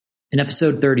In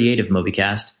episode 38 of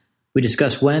MobyCast, we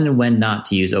discuss when and when not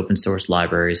to use open source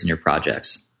libraries in your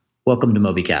projects. Welcome to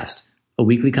MobyCast, a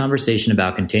weekly conversation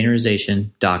about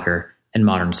containerization, Docker, and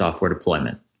modern software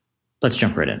deployment. Let's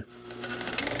jump right in.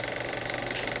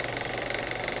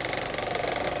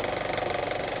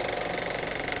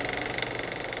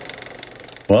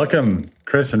 Welcome,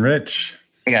 Chris and Rich.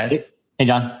 Hey, guys. Hey,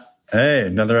 John. Hey,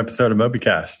 another episode of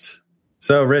MobyCast.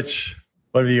 So, Rich,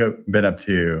 what have you been up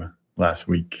to last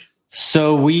week?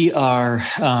 So we are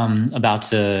about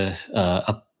to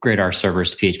upgrade our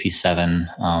servers to PHP 7,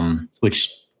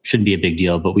 which shouldn't be a big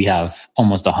deal, but we have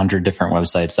almost 100 different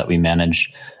websites that we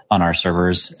manage on our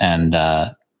servers, and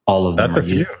all of them That's a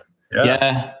few.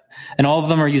 Yeah. And all of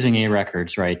them are using A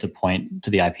records, right, to point to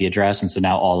the IP address. And so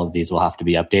now all of these will have to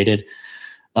be updated.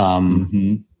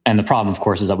 And the problem, of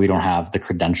course, is that we don't have the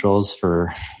credentials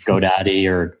for GoDaddy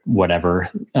or whatever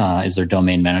is their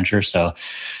domain manager. So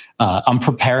I'm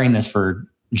preparing this for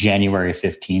January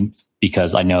 15th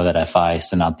because I know that if I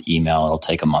send out the email, it'll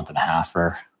take a month and a half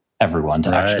for everyone to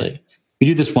actually. We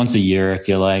do this once a year, I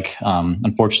feel like.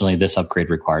 Unfortunately, this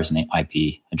upgrade requires an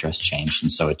IP address change,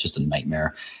 and so it's just a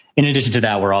nightmare. In addition to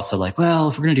that, we're also like, well,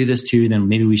 if we're going to do this too, then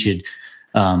maybe we should,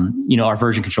 our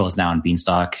version control is now in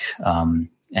Beanstalk, and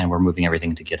we're moving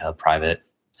everything to GitHub private.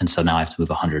 And so now I have to move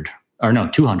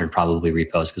 200 probably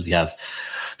repos because we have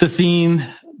the theme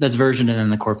that's versioned and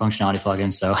then the core functionality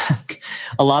plugin. So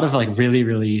a lot of like really,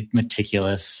 really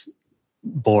meticulous,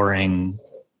 boring,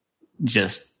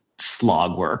 just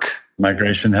slog work.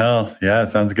 Migration hell. Yeah,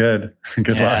 sounds good.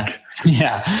 Good luck.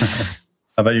 Yeah. How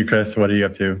about you, Chris? What are you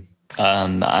up to?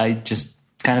 I just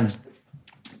kind of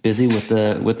busy with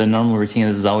the normal routine.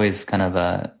 This is always kind of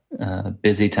a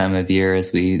busy time of year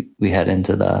as we head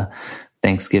into the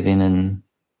Thanksgiving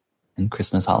and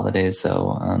Christmas holidays.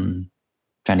 So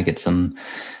trying to get some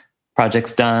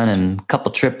projects done and a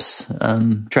couple trips,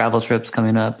 travel trips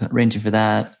coming up, arranging for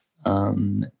that,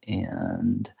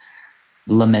 and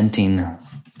lamenting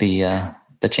the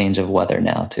change of weather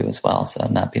now too as well. So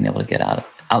not being able to get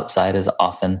outside as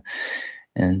often.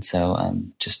 And so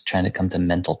I'm just trying to come to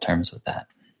mental terms with that.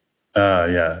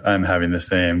 Yeah, I'm having the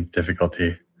same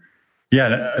difficulty.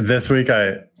 Yeah, this week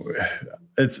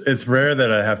it's rare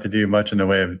that I have to do much in the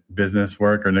way of business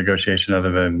work or negotiation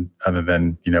other than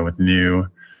with new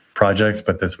projects.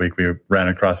 But this week we ran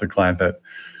across a client that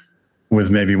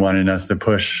was maybe wanting us to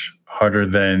push harder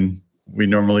than we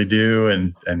normally do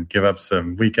and give up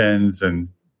some weekends and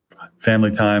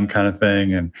family time kind of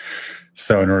thing. And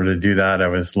so in order to do that, I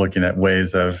was looking at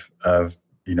ways of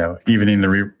evening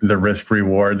the risk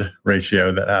reward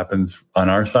ratio that happens on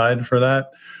our side for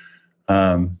that.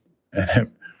 And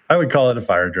I would call it a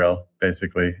fire drill,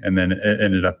 basically. And then it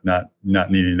ended up not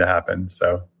needing to happen.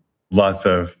 So lots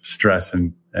of stress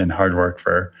and hard work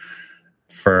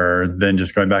for then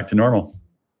just going back to normal.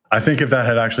 I think if that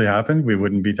had actually happened, we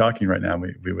wouldn't be talking right now.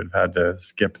 We would have had to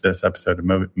skip this episode of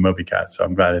MobyCast. So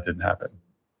I'm glad it didn't happen.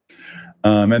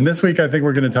 And this week, I think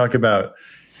we're going to talk about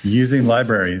using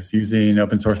libraries, using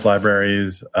open source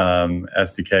libraries,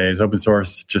 SDKs, open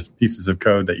source, just pieces of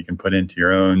code that you can put into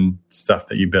your own stuff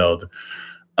that you build.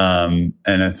 And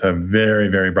it's a very,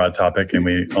 very broad topic, and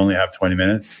we only have 20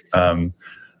 minutes.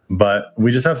 But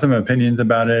we just have some opinions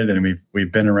about it, and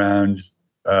we've been around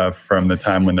from the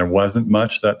time when there wasn't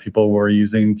much that people were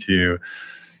using to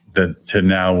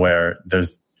now where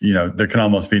there's there can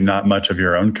almost be not much of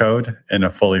your own code in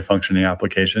a fully functioning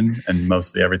application, and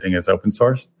mostly everything is open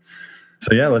source.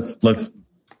 So yeah, let's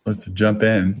jump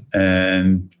in.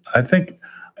 And I think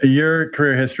your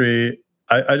career history,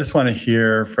 I just want to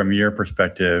hear from your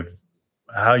perspective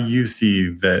how you see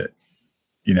that,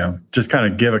 just kind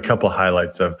of give a couple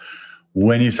highlights of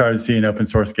when you started seeing open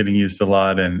source getting used a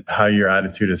lot and how your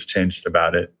attitude has changed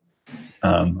about it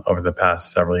over the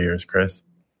past several years, Chris.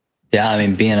 Yeah, I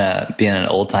mean, being an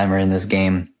old timer in this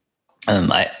game,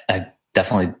 I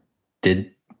definitely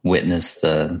did witness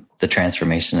the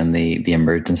transformation and the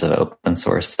emergence of open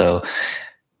source. So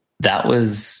that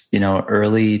was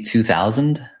early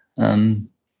 2000, the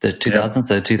 2000s,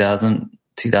 so 2000,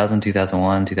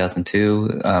 2001,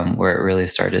 2002, where it really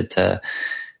started to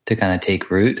kind of take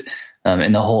root,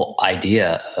 and the whole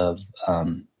idea of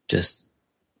just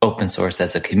open source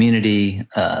as a community.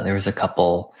 There was a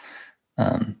couple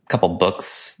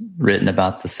books written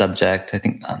about the subject. I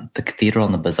think The Cathedral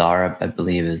and the Bazaar, I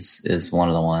believe, is one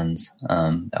of the ones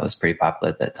that was pretty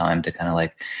popular at that time. To kind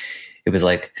of it was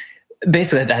like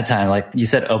Basically, at that time, like you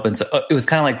said, open. So it was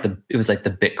kind of like the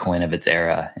Bitcoin of its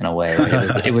era in a way.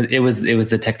 Right? It was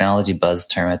the technology buzz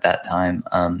term at that time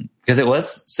because it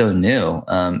was so new,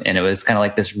 and it was kind of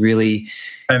like this really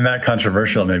and that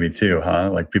controversial maybe too,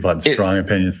 huh? Like people had strong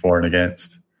opinions for and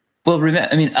against. Well,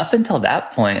 I mean, up until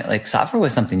that point, like software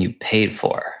was something you paid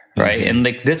for, right? Mm-hmm. And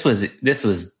like this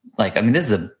was like, I mean, this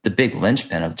is the big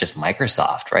linchpin of just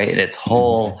Microsoft, right? Its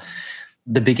whole. Mm-hmm.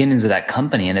 The beginnings of that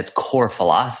company and its core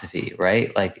philosophy,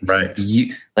 right? Like,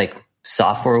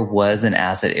 software was an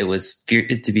asset. It was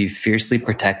to be fiercely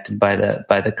protected by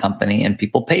the company, and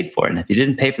people paid for it. And if you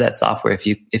didn't pay for that software, if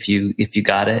you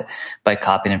got it by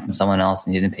copying it from someone else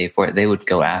and you didn't pay for it, they would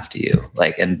go after you.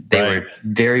 Like, and they were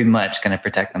very much going to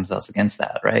protect themselves against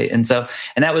that, right? And so,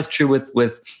 and that was true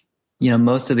with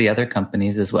most of the other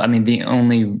companies as well. I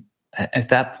mean, at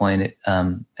that point,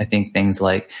 I think things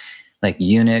like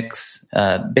Unix,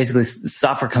 basically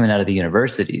software coming out of the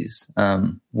universities,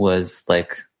 was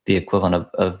like the equivalent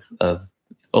of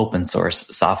open source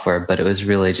software, but it was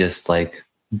really just like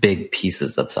big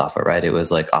pieces of software, right? It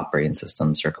was like operating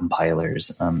systems or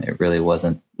compilers. It really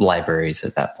wasn't libraries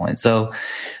at that point. So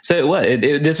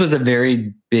this was a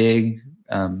very big,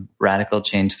 radical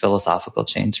change, philosophical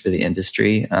change for the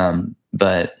industry.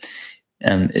 But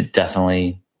it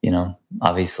definitely,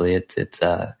 obviously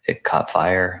it caught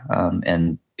fire,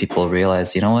 and people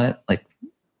realized, you know what, like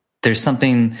there's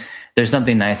something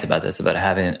nice about this, about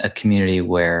having a community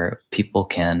where people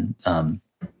can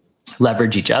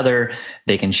leverage each other,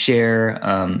 they can share,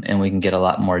 and we can get a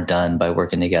lot more done by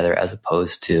working together, as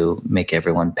opposed to make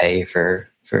everyone pay for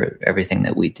everything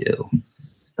that we do.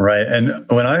 Right. And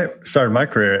when I started my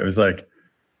career, it was like,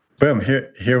 boom,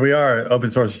 here we are.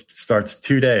 Open source starts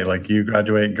today. Like you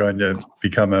graduate going to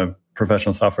become a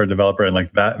professional software developer. And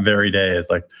like that very day is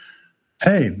like,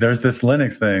 hey, there's this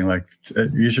Linux thing. Like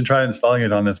you should try installing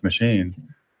it on this machine.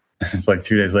 It's like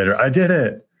 2 days later, I did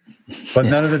it, but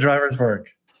none of the drivers work.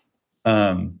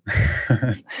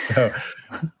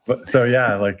 So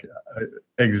yeah, like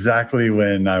exactly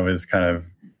when I was kind of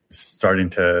starting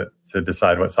to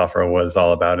decide what software was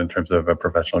all about in terms of a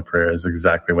professional career is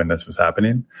exactly when this was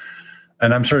happening.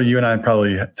 And I'm sure you and I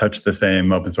probably touched the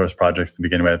same open source projects to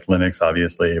begin with. Linux,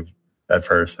 obviously, at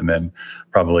first, and then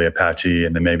probably Apache,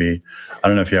 and then maybe, I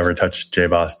don't know if you ever touched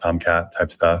JBoss, Tomcat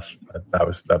type stuff. But that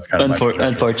was kind of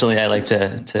unfortunately, I like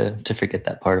to forget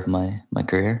that part of my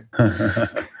career.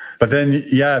 But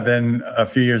then a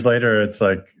few years later, it's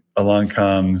like along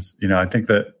comes, I think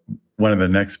that one of the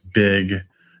next big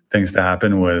things to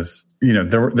happen was,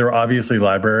 there were obviously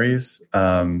libraries,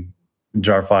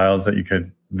 jar files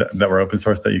that were open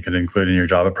source that you could include in your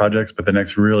Java projects. But the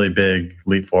next really big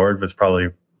leap forward was probably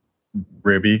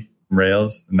Ruby,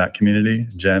 Rails, and that community,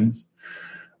 Gems.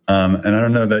 And I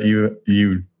don't know that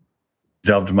you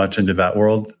delved much into that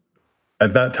world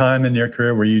at that time in your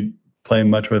career. Were you playing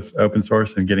much with open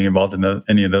source and getting involved in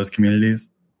any of those communities?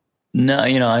 No,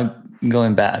 I'm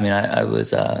going back. I mean, I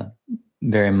was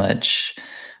very much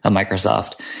a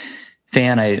Microsoft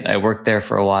fan. I worked there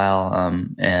for a while,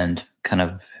 and kind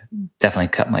of definitely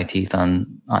cut my teeth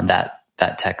on that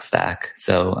tech stack.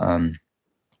 So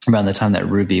around the time that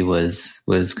Ruby was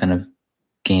kind of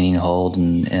gaining hold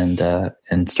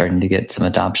and starting to get some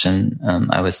adoption,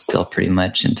 I was still pretty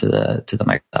much into the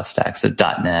Microsoft stack. So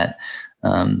 .NET,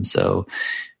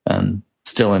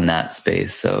 still in that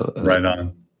space. So right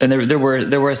on. And there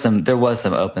was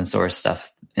some open source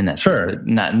stuff in that space, but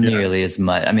not nearly as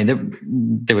much. I mean,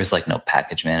 there was like no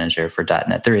package manager for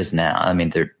 .NET. There is now. I mean,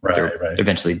 there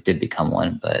eventually did become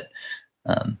one, but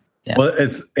yeah. Well,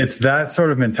 it's that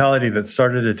sort of mentality that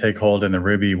started to take hold in the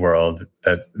Ruby world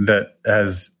that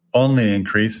has only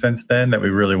increased since then, that we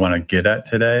really want to get at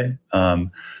today.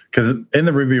 Because in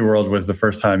the Ruby world was the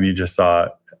first time you just saw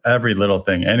every little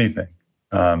thing, anything.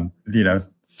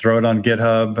 Throw it on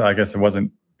GitHub. I guess it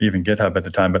wasn't even GitHub at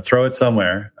the time, but throw it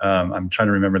somewhere. I'm trying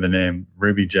to remember the name,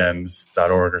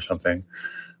 rubygems.org or something.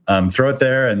 Throw it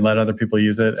there and let other people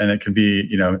use it. And it could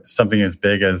be, something as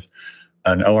big as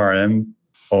an ORM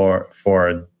or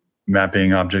for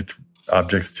mapping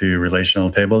objects to relational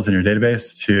tables in your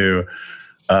database, to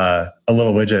a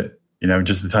little widget,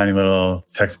 just a tiny little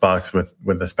text box with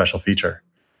a special feature.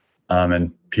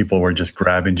 And people were just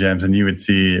grabbing gems, and you would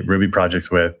see Ruby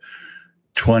projects with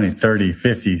 20, 30,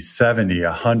 50, 70,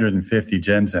 150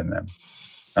 gems in them.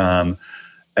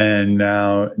 And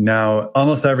now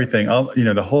almost everything,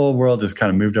 the whole world has kind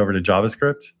of moved over to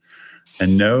JavaScript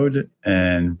and Node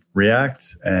and React.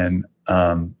 And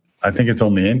I think it's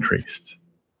only increased.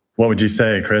 What would you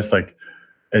say, Chris? Like,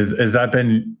 has that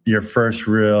been your first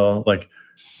real, like,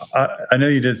 I know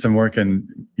you did some work in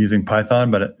using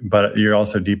Python, but you're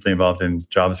also deeply involved in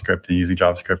JavaScript and using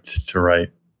JavaScript to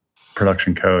write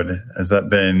production code. Has that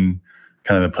been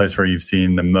kind of the place where you've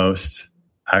seen the most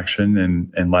action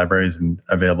in libraries and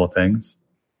available things?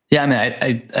 Yeah, I mean,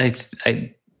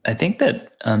 I think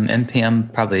that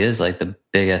NPM probably is like the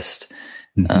biggest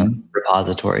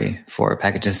repository for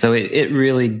packages. So it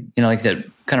really, like I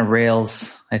said, kind of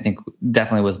Rails, I think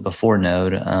definitely was before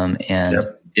Node, and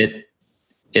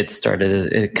it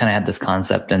started. It kind of had this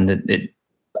concept, and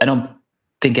I don't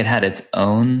think it had its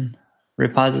own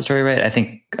repository, right? I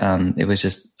think it was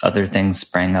just other things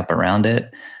sprang up around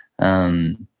it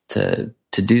to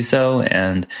do so,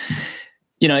 and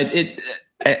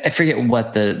I forget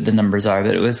what the numbers are,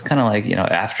 but it was kind of like,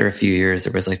 after a few years,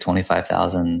 there was like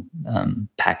 25,000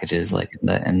 packages like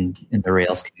in the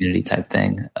Rails community type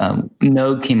thing.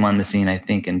 Node came on the scene, I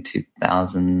think, in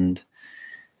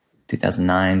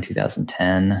 2009,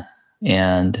 2010.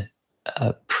 And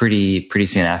pretty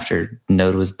soon after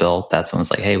Node was built, that's when it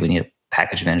was like, hey, we need a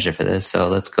package manager for this. So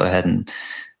let's go ahead and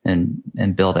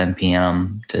build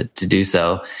NPM to do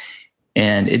so.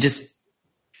 And it just,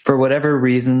 for whatever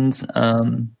reasons,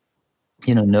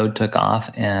 Node took off,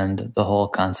 and the whole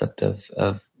concept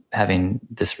of having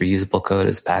this reusable code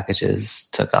as packages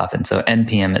took off. And so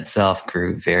NPM itself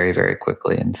grew very, very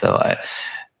quickly. And so I've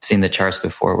seen the charts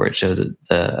before where it shows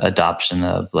the adoption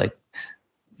of like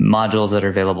modules that are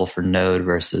available for Node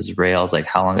versus Rails, like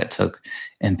how long it took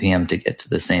NPM to get to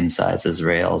the same size as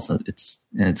Rails.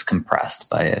 It's compressed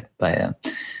by like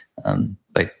a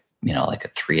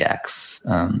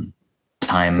 3x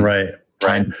time, right?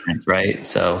 Difference, right?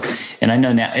 So, and I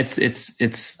know now it's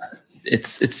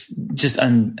just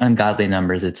ungodly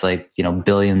numbers. It's like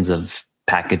billions of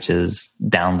packages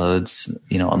downloads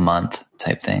a month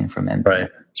type thing from NPM. Right.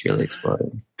 It's really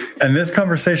exploded. And this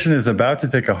conversation is about to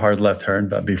take a hard left turn,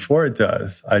 but before it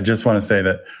does, I just want to say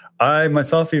that I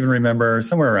myself even remember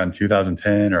somewhere around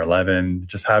 2010 or 11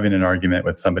 just having an argument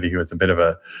with somebody who was a bit of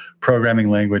a programming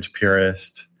language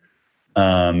purist,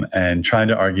 and trying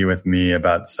to argue with me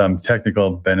about some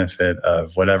technical benefit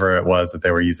of whatever it was that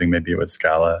they were using. Maybe it was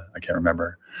Scala, I can't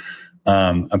remember,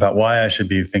 about why I should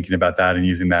be thinking about that and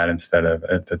using that instead of,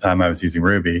 at the time I was using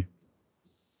Ruby.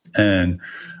 And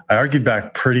I argued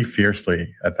back pretty fiercely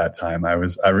at that time.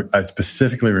 I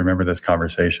specifically remember this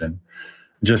conversation,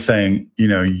 just saying,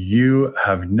 you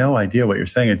have no idea what you're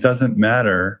saying. It doesn't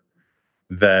matter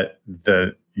that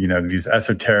these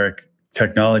esoteric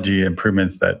technology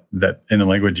improvements that in the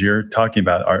language you're talking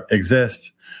about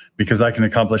exist, because I can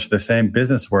accomplish the same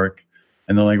business work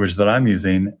in the language that I'm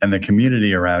using, and the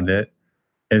community around it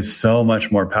is so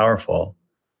much more powerful.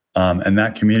 And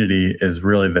that community is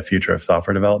really the future of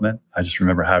software development. I just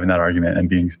remember having that argument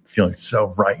and feeling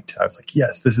so right. I was like,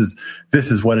 yes, this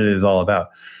is what it is all about.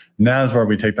 Now is where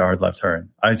we take the hard left turn.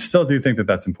 I still do think that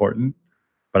that's important,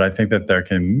 but I think that there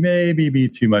can maybe be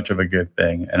too much of a good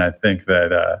thing. And I think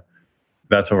that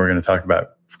that's what we're going to talk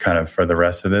about kind of for the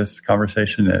rest of this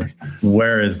conversation is,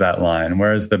 where is that line?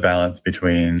 Where is the balance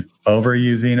between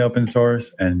overusing open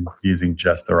source and using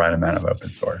just the right amount of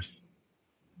open source?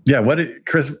 Yeah.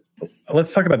 Chris,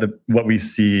 let's talk about what we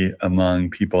see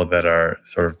among people that are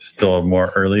sort of still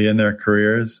more early in their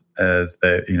careers, as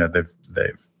they've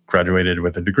graduated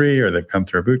with a degree, or they've come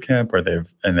through a boot camp, or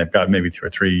they've got maybe 2 or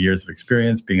 3 years of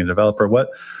experience being a developer. What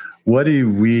do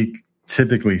we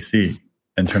typically see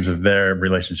in terms of their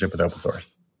relationship with open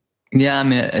source? Yeah, I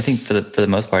mean, I think for the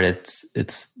most part, it's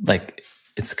like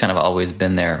it's kind of always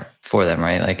been there for them,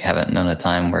 right? Like, haven't known a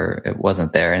time where it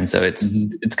wasn't there, and so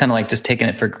it's kind of like just taking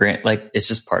it for granted. Like, it's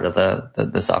just part of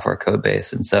the software code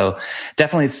base, and so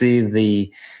definitely see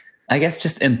the, I guess,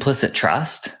 just implicit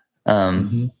trust.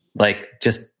 Like,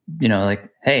 just like,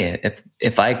 hey,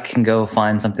 if I can go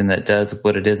find something that does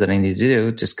what it is that I need to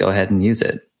do, just go ahead and use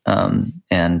it,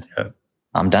 and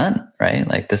I'm done, right?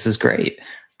 Like, this is great.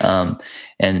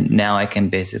 And now I can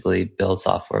basically build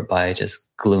software by just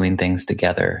gluing things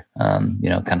together, kind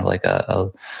of like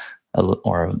a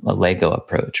Lego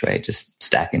approach, right? Just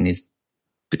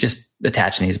just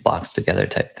attaching these blocks together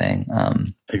type thing.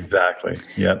 Exactly.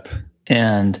 Yep.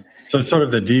 And so it's sort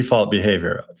of the default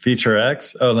behavior. Feature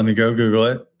X. Oh, let me go Google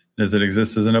it. Does it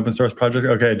exist as an open source project?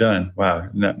 Okay, done. Wow.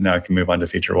 Now I can move on to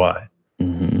feature Y.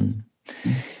 Mm-hmm.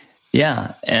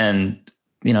 Yeah. And,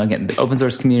 again, the open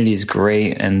source community is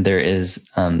great, and there is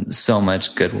so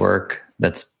much good work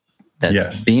that's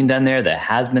being done there, that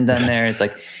has been done there. It's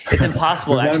like, it's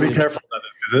impossible. We want to be careful about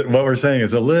this, because what we're saying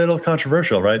is a little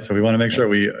controversial, right? So we want to make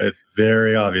sure it's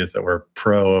very obvious that we're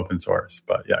pro open source.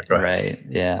 But yeah, go ahead. Right.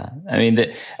 Yeah. I mean,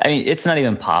 it's not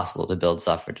even possible to build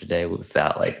software today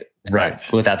without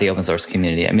without the open source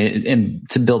community. I mean, and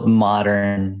to build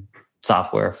modern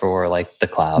software for like the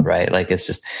cloud, right? Like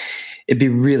it'd be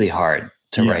really hard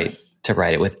to write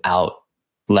it without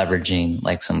leveraging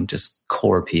like some just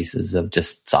core pieces of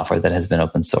just software that has been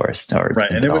open sourced.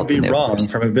 Right. And it would be wrong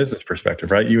from a business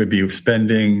perspective, right? You would be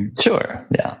spending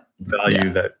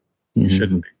value that you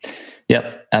shouldn't be.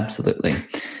 Yep, absolutely.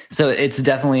 So it's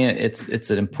definitely, it's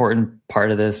an important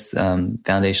part of this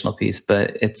foundational piece,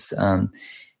 but it's,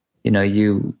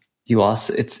 you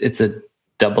also, it's a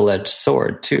double-edged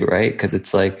sword too, right? Because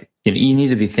it's like, you need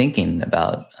to be thinking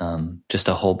about just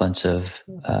a whole bunch of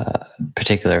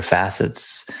particular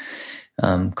facets,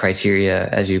 criteria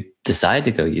as you decide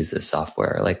to go use this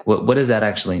software. Like, what does that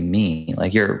actually mean?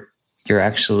 Like, you're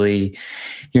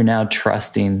now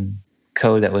trusting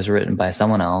code that was written by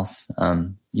someone else.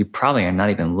 You probably are not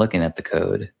even looking at the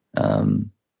code, and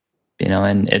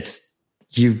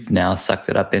you've now sucked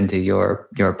it up into your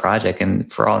project,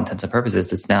 and for all intents and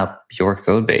purposes, it's now your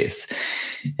code base,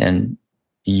 and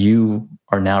you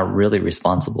are now really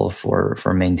responsible for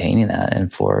maintaining that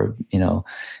and for,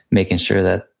 making sure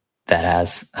that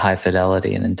has high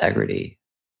fidelity and integrity.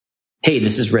 Hey,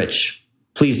 this is Rich.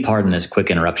 Please pardon this quick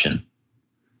interruption.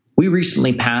 We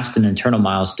recently passed an internal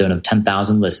milestone of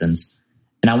 10,000 listens,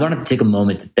 and I wanted to take a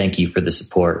moment to thank you for the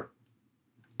support.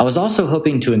 I was also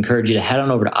hoping to encourage you to head on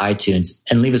over to iTunes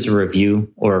and leave us a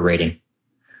review or a rating.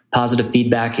 Positive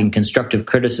feedback and constructive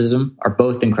criticism are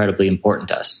both incredibly important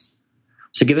to us.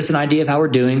 So give us an idea of how we're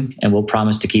doing, and we'll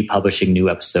promise to keep publishing new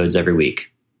episodes every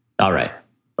week. All right,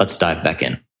 let's dive back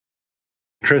in.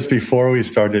 Chris, before we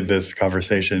started this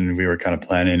conversation, we were kind of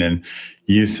planning, and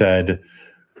you said,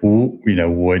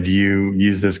 would you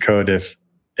use this code if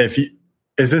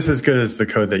is this as good as the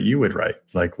code that you would write?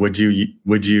 Like, would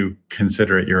you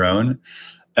consider it your own?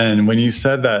 And when you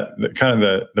said that, kind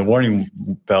of the warning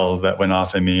bell that went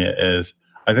off in me is,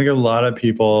 I think a lot of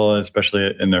people,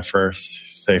 especially in their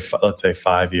first, let's say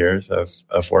 5 years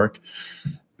of work,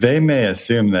 they may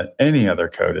assume that any other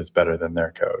code is better than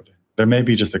their code. There may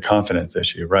be just a confidence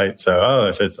issue, right? So,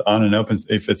 if it's on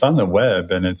the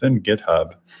web and it's in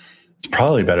GitHub, it's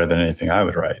probably better than anything I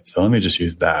would write. So let me just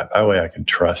use that. That way I can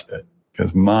trust it,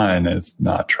 because mine is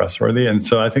not trustworthy. And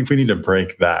so I think we need to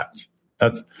break that.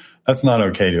 That's not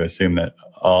okay to assume that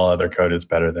all other code is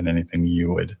better than anything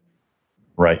you would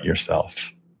write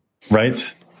yourself,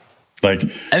 right? Like,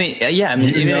 even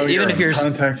if you're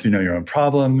context, your own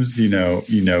problems,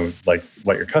 like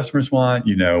what your customers want,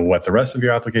 what the rest of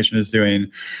your application is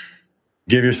doing.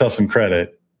 Give yourself some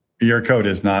credit. Your code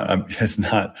is not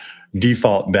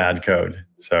default bad code.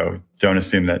 So don't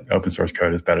assume that open source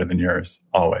code is better than yours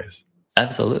always.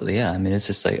 Absolutely. Yeah. I mean, it's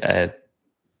just like,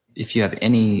 if you have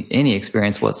any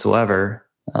experience whatsoever,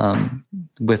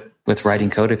 with writing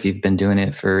code, if you've been doing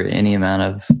it for any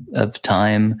amount of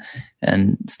time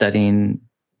and studying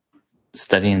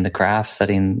the craft,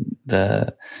 studying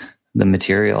the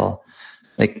material,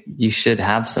 like, you should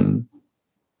have some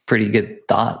pretty good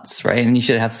thoughts, right? And you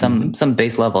should have some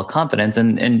base level of confidence.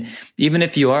 And even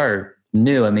if you are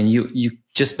new, I mean, you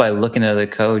just by looking at the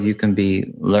code, you can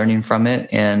be learning from it.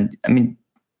 And I mean,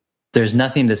 there's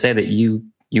nothing to say that you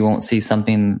won't see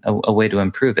something, a way to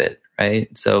improve it,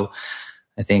 right? So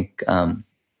I think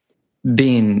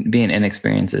being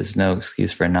inexperienced is no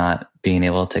excuse for not being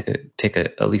able to take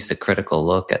at least a critical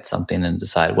look at something and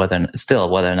decide whether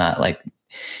or not, like,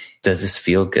 does this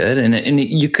feel good? And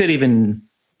you could even,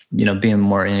 being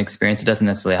more inexperienced, it doesn't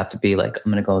necessarily have to be like,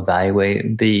 I'm going to go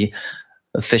evaluate the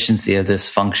efficiency of this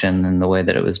function and the way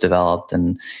that it was developed,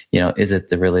 and is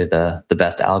it really the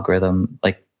best algorithm?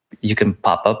 Like, you can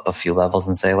pop up a few levels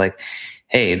and say, like,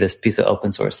 hey, this piece of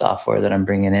open source software that I'm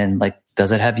bringing in, like,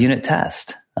 does it have unit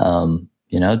test?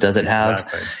 Does it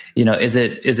have, is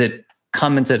it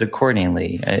commented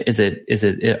accordingly?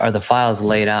 Are the files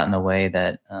laid out in a way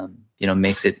that,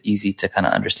 makes it easy to kind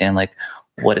of understand, like,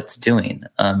 what it's doing,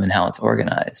 and how it's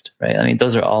organized, right? I mean,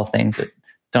 those are all things that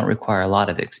don't require a lot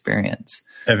of experience.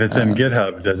 If it's in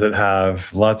GitHub, does it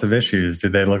have lots of issues? Do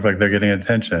they look like they're getting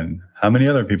attention? How many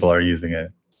other people are using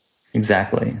it?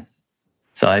 Exactly.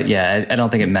 So I don't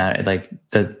think it matters. Like,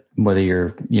 whether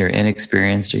you're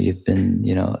inexperienced or you've been,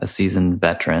 a seasoned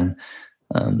veteran,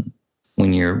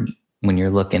 when you're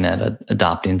looking at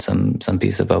adopting some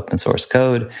piece of open source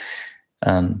code,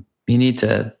 you need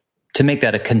to make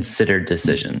that a considered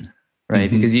decision,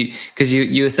 right? Mm-hmm. Because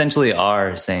you essentially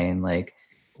are saying, like,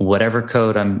 whatever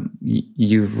code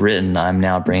you've written, I'm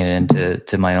now bringing it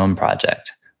into my own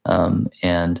project.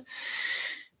 And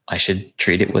I should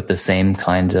treat it with the same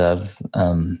kind of,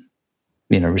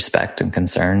 respect and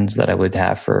concerns that I would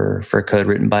have for code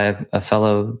written by a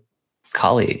fellow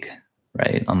colleague,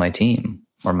 right, on my team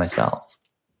or myself.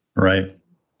 Right.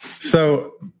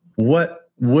 So what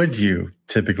would you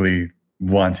typically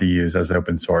want to use as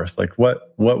open source? Like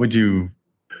what would you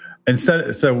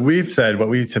instead? So we've said what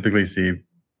we typically see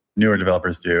newer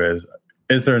developers do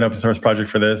is there an open source project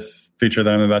for this feature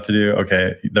that I'm about to do?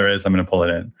 Okay, there is. I'm going to pull it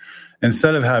in.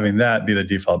 Instead of having that be the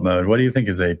default mode, what do you think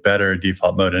is a better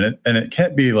default mode? And it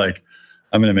can't be like,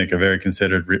 I'm going to make a very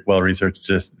considered, well-researched,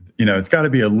 just, it's got to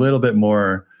be a little bit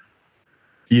more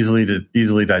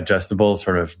easily digestible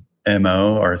sort of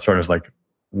MO or sort of like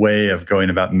way of going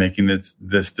about making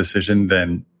this decision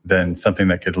than something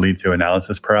that could lead to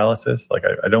analysis paralysis. Like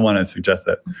I don't want to suggest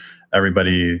that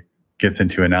everybody gets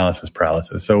into analysis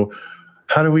paralysis. So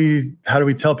how do we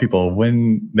tell people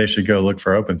when they should go look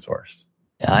for open source?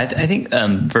 Yeah, I think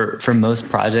for most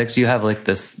projects, you have like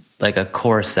this, like a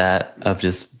core set of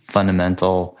just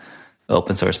fundamental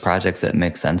open source projects that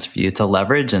make sense for you to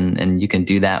leverage, and you can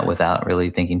do that without really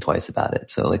thinking twice about it.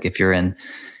 So like if you're in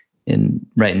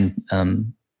writing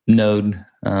Node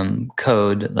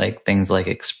code, like things like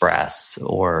Express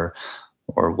or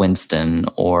Winston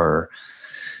or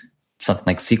something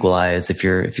like SQLize, if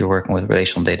you're working with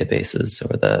relational databases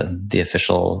or the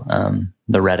official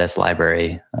the Redis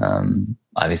library,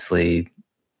 obviously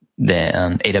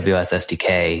the AWS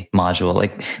SDK module,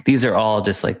 like these are all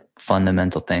just like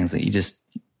fundamental things that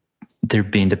they're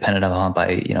being dependent upon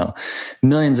by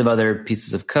millions of other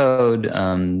pieces of code.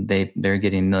 They're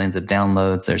getting millions of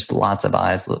downloads. There's lots of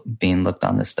eyes being looked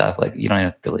on this stuff. Like you don't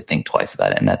have to really think twice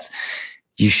about it, and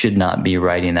you should not be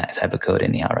writing that type of code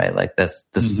anyhow, right? Like this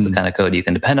is the kind of code you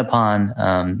can depend upon,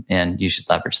 and you should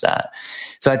leverage that.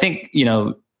 So I think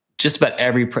just about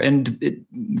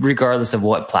regardless of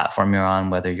what platform you're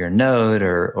on, whether you're Node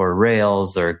or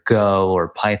Rails or Go or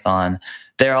Python,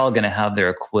 they're all going to have their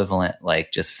equivalent,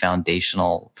 like just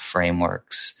foundational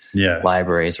frameworks,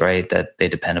 libraries, right, that they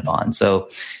depend upon. So,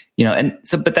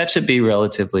 but that should be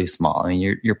relatively small. I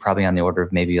mean, you're probably on the order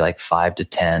of maybe like 5 to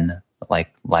 10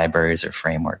 like libraries or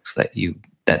frameworks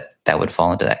that would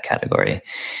fall into that category.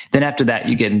 Then after that,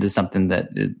 you get into something that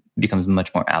it becomes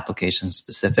much more application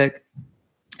specific.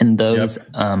 And those,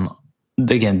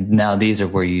 again, now these are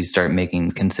where you start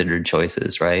making considered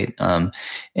choices, right?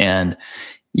 And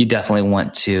you definitely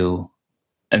want to,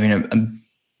 I'm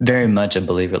very much a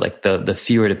believer, like the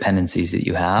fewer dependencies that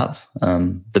you have,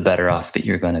 the better off that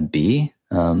you're going to be.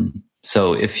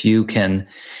 So if you can,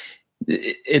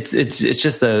 it's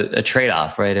just a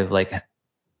trade-off, right? Of like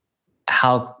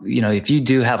how, if you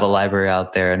do have a library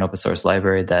out there, an open source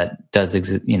library that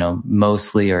does,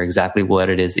 mostly or exactly what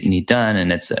it is that you need done,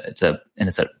 and it's an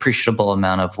appreciable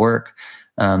amount of work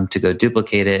to go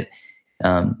duplicate it,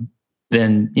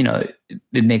 then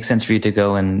it makes sense for you to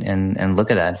go and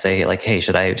look at that and say like, hey,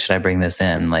 should I bring this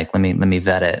in? Like, let me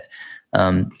vet it.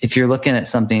 If you're looking at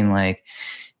something like,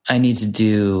 I need to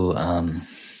do,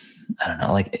 I don't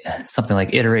know, like something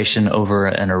like iteration over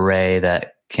an array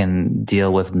that can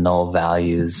deal with null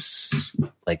values,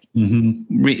 like,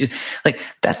 like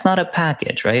that's not a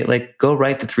package, right? Like go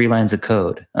write the 3 lines of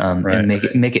code, and make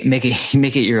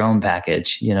it your own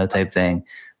package, type thing.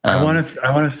 I want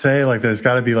to say like, there's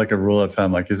gotta be like a rule of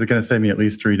thumb. Like, is it going to save me at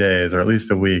least 3 days or at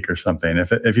least a week or something?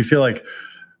 If you feel like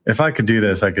if I could do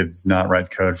this, I could not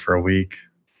write code for a week.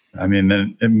 I mean,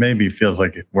 then it maybe feels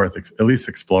like it's worth at least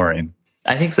exploring.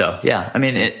 I think so. Yeah. I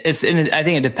mean, I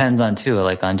think it depends on too,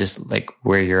 like on just like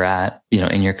where you're at,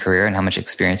 in your career and how much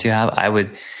experience you have. I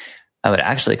would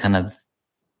actually kind of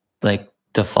like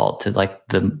default to like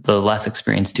the less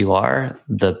experienced you are,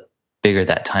 the bigger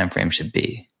that time frame should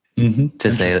be.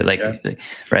 To say that, like,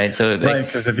 right. So, right.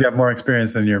 Because if you have more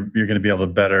experience, then you're going to be able to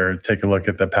better take a look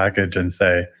at the package and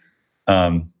say,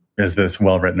 is this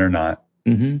well written or not?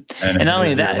 And not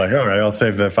only that, like, all right, I'll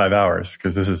save the 5 hours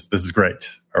because this is great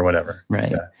or whatever.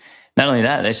 Right. Yeah. Not only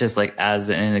that, it's just like as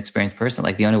an inexperienced person,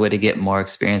 like the only way to get more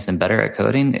experience and better at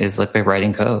coding is like by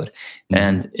writing code.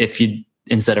 And if you,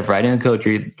 instead of writing the code,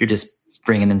 you're just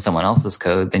bringing in someone else's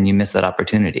code, then you miss that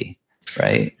opportunity.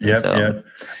 Right. Yep.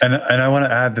 And I want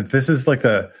to add that this is like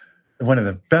one of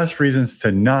the best reasons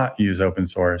to not use open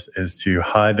source is to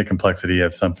hide the complexity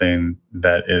of something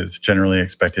that is generally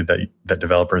expected that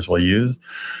developers will use.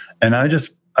 And I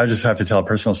just have to tell a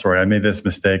personal story. I made this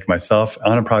mistake myself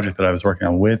on a project that I was working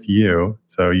on with you.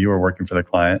 So you were working for the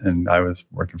client and I was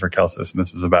working for Kelsys. And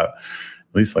this was about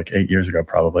at least like 8 years ago,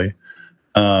 probably.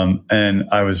 And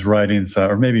I was writing some,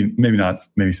 or maybe not,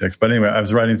 maybe 6, but anyway, I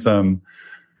was writing some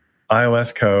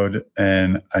iOS code,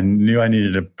 and I knew I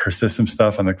needed to persist some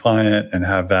stuff on the client and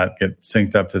have that get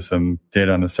synced up to some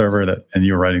data on the server and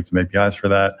you were writing some APIs for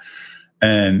that.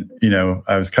 And,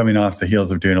 I was coming off the heels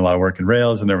of doing a lot of work in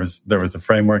Rails, and there was a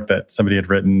framework that somebody had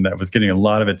written that was getting a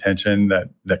lot of attention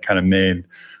that kind of made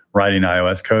writing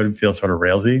iOS code feel sort of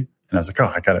Railsy. And I was like,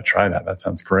 oh, I got to try that. That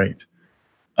sounds great.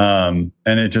 And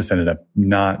it just ended up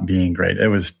not being great. It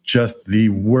was just the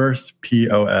worst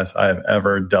POS I've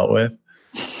ever dealt with.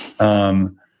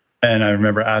 And I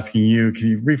remember asking you, can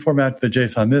you reformat the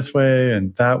JSON this way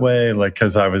and that way?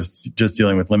 Cause I was just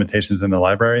dealing with limitations in the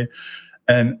library.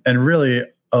 And really,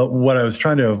 what I was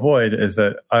trying to avoid is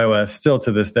that iOS still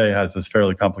to this day has this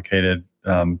fairly complicated,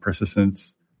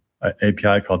 persistence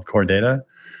API called Core Data.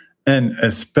 And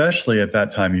especially at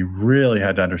that time, you really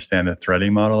had to understand the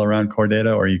threading model around Core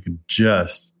Data, or you could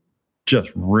just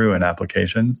ruin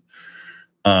applications.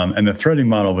 And the threading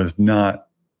model was not,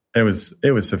 it was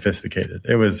sophisticated.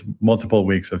 It was multiple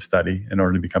weeks of study in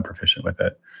order to become proficient with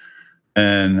it.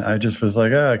 And I just was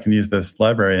like, I can use this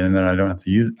library, and then I don't have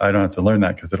to learn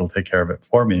that because it'll take care of it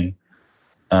for me.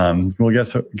 Well,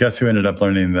 guess who ended up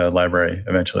learning the library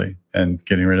eventually and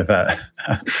getting rid of that?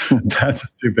 That's a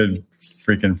stupid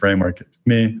freaking framework.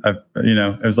 Me,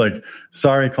 it was like,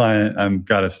 sorry, client, I've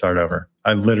got to start over.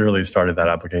 I literally started that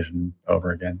application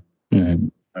over again. Mm-hmm.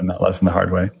 I'm not lesson the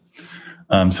hard way.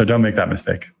 So don't make that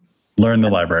mistake. Learn the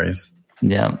libraries.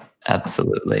 Yeah,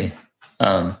 absolutely.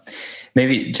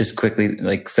 Maybe just quickly,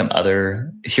 like some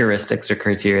other heuristics or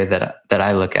criteria that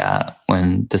I look at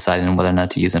when deciding whether or not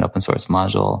to use an open source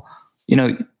module.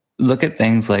 Look at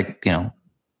things like,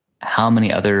 how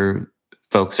many other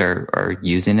folks are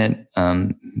using it.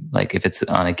 Like if it's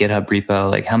on a GitHub repo,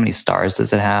 like how many stars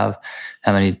does it have?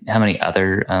 How many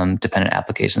other dependent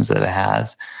applications that it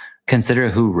has? Consider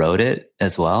who wrote it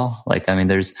as well. Like,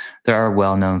 there are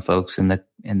well-known folks in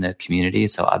the community.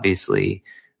 So obviously,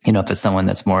 if it's someone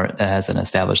that has an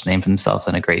established name for themselves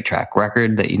and a great track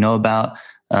record that you know about,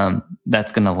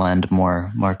 that's going to lend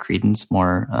more credence,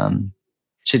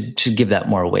 should give that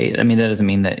more weight. That doesn't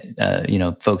mean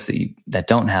that, folks that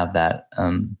don't have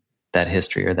that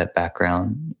history or that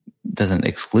background doesn't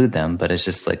exclude them, but it's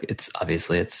just like, it's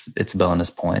bonus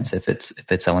points if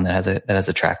it's someone that has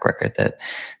a track record that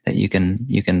you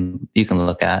can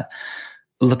look at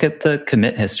the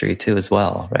commit history too as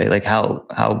well, right? Like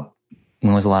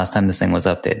when was the last time this thing was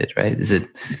updated, right? Is it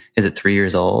 3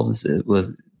 years old?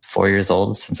 Was 4 years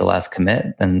old since the last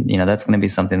commit? Then, that's going to be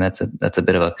something that's a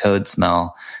bit of a code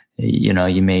smell. You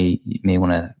may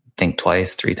want to think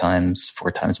twice, 3 times,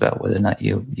 4 times about whether or not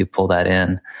you pull that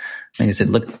in. Like I said,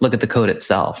 look at the code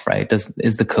itself, right?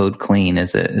 Is the code clean?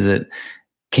 Is it,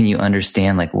 can you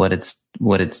understand like what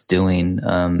it's doing?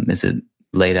 Is it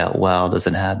laid out well? Does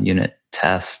it have unit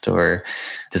test, or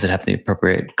does it have the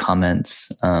appropriate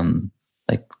comments?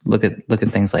 Like look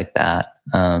at things like that.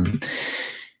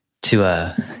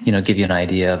 To give you an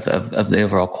idea of the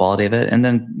overall quality of it. And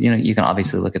then, you can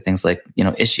obviously look at things like,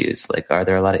 issues, like, are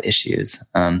there a lot of issues?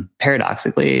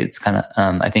 Paradoxically, it's kind of,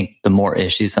 I think the more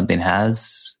issues something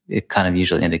has, it kind of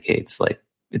usually indicates like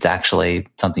it's actually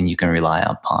something you can rely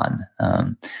upon,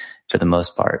 for the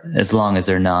most part, as long as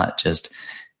they're not just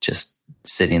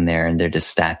sitting there and they're just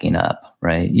stacking up,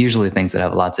 right? Usually things that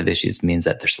have lots of issues means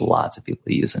that there's lots of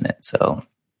people using it. So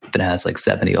if it has like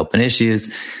 70 open issues,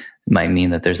 it might mean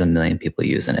that there's 1 million people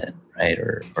using it, right?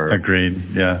 Or agreed.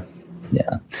 Yeah.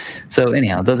 Yeah. So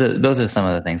anyhow, those are some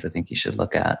of the things I think you should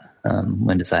look at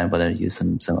when deciding whether to use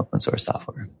some open source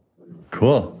software.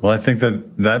 Cool. Well, I think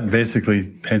that basically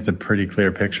paints a pretty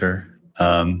clear picture.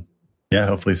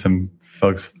 Hopefully some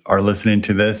folks are listening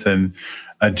to this and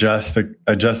adjust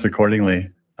accordingly.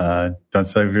 Don't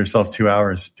save yourself 2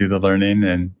 hours. Do the learning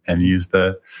and use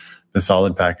the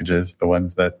solid packages, the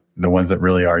ones that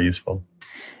really are useful.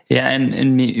 Yeah,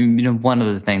 and one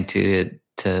other thing too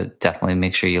to definitely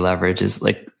make sure you leverage is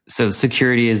like, so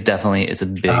security is definitely, it's a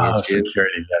big issue,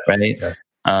 security, yes, right?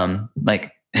 Yeah.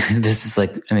 Like this is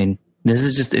like, this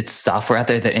is just, it's software out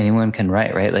there that anyone can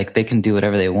write, right? Like they can do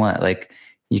whatever they want. Like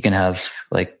you can have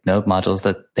like node modules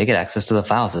that they get access to the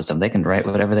file system. They can write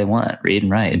whatever they want, read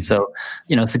and write. Mm-hmm.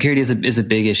 So, security is a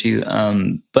big issue.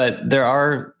 But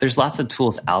there's lots of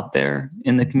tools out there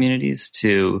in the communities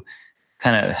to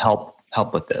kind of help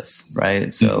with this,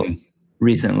 right? So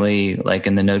recently, like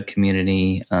in the Node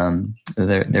community,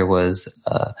 there was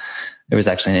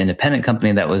actually an independent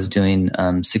company that was doing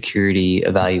security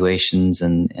evaluations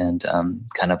and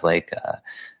kind of like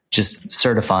just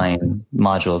certifying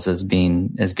modules as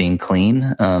being clean.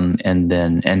 And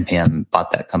then NPM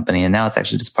bought that company, and now it's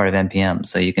actually just part of NPM.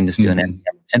 So you can just do an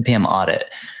NPM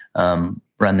audit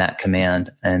run that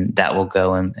command, and that will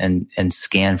go and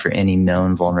scan for any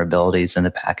known vulnerabilities in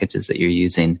the packages that you're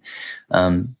using.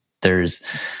 There's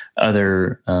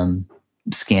other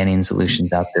scanning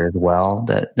solutions out there as well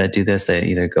that do this. They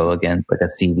either go against like a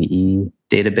CVE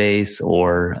database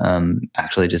or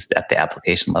actually just at the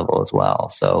application level as well.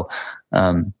 So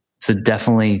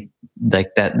definitely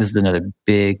like that. This is another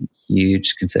big,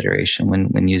 huge consideration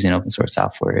when using open source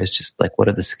software is just like, what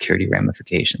are the security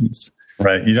ramifications?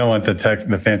 Right. You don't want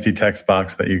the fancy text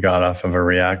box that you got off of a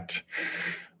React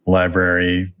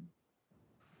library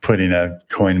putting a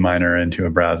coin miner into a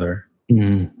browser.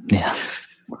 Yeah.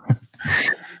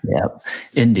 Yep.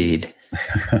 Indeed.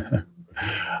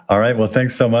 All right. Well,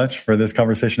 thanks so much for this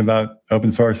conversation about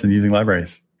open source and using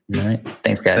libraries. All right.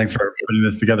 Thanks, guys. Thanks for putting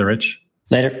this together, Rich.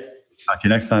 Later. Talk to you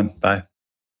next time. Bye.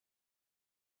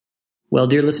 Well,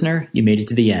 dear listener, you made it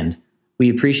to the end. We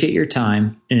appreciate your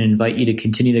time and invite you to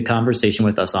continue the conversation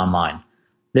with us online.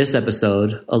 This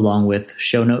episode, along with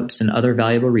show notes and other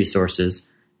valuable resources,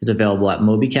 is available at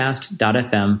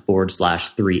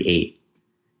mobycast.fm/38.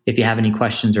 If you have any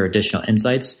questions or additional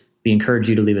insights, we encourage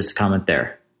you to leave us a comment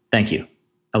there. Thank you.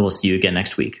 I will see you again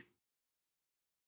next week.